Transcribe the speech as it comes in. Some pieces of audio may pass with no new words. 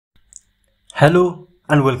Hello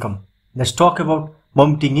and welcome. Let's talk about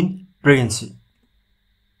vomiting in pregnancy.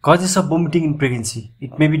 Causes of vomiting in pregnancy.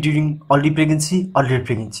 It may be during early pregnancy or late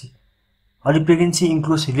pregnancy. Early pregnancy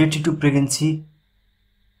includes related to pregnancy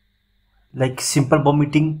like simple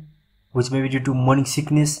vomiting, which may be due to morning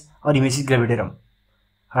sickness or emesis gravidarum,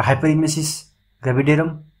 or hyperemesis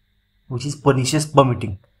gravidarum, which is pernicious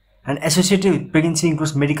vomiting. And associated with pregnancy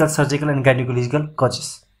includes medical, surgical and gynecological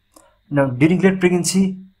causes. Now, during late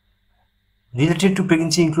pregnancy, related to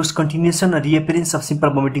pregnancy includes continuation or reappearance of simple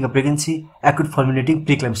vomiting of pregnancy, acute fulminating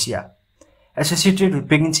preeclampsia. Associated with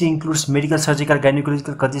pregnancy includes medical, surgical,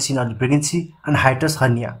 gynecological causes in early pregnancy and hiatus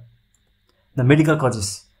hernia. The medical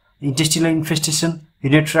causes: intestinal infestation,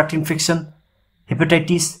 urinary tract infection,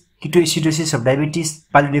 hepatitis, ketoacidosis of diabetes,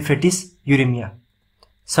 pyelonephritis, uremia.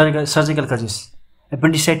 Surgical causes: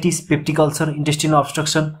 appendicitis, peptic ulcer, intestinal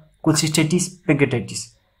obstruction, cholecystitis,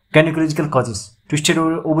 pancreatitis. Gynecological causes: twisted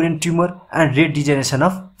ovarian tumor and rare degeneration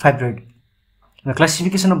of fibroid. The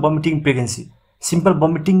classification of vomiting in pregnancy: simple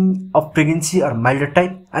vomiting of pregnancy or milder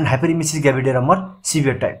type, and hyperemesis gravidarum or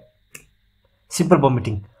severe type. Simple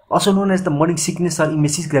vomiting, also known as the morning sickness or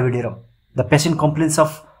emesis gravidarum. The patient complains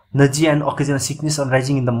of nausea and occasional sickness on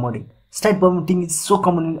rising in the morning. Slight vomiting is so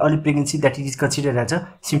common in early pregnancy that it is considered as a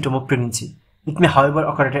symptom of pregnancy. It may, however,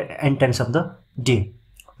 occur at any times of the day.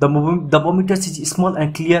 The vomiters is small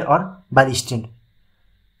and clear or bile stained.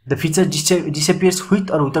 The feature disappears with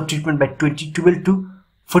or without treatment by 12 to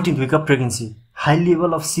 14th week of pregnancy. High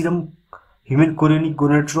level of serum human chorionic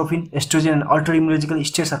gonadotropin, estrogen and altered immunological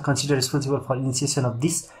states are considered responsible for initiation of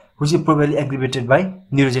this, which is probably aggravated by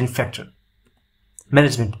neurogenic factor.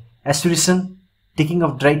 Management: aspiration, taking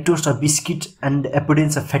of dry toast or biscuit, and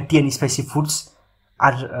avoidance of fatty and spicy foods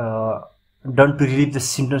are done to relieve the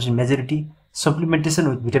symptoms in majority. Supplementation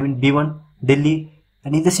with vitamin B1 daily,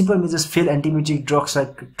 and if the simple measures fail, antiemetic drugs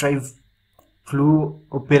like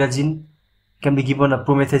trifluoperazine can be given, or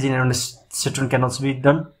promethazine and ondansetron can also be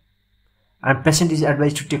done. And patient is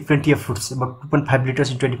advised to take plenty of fruits, about 2.5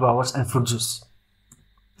 liters in 24 hours, and fruit juice.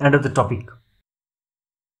 End of the topic.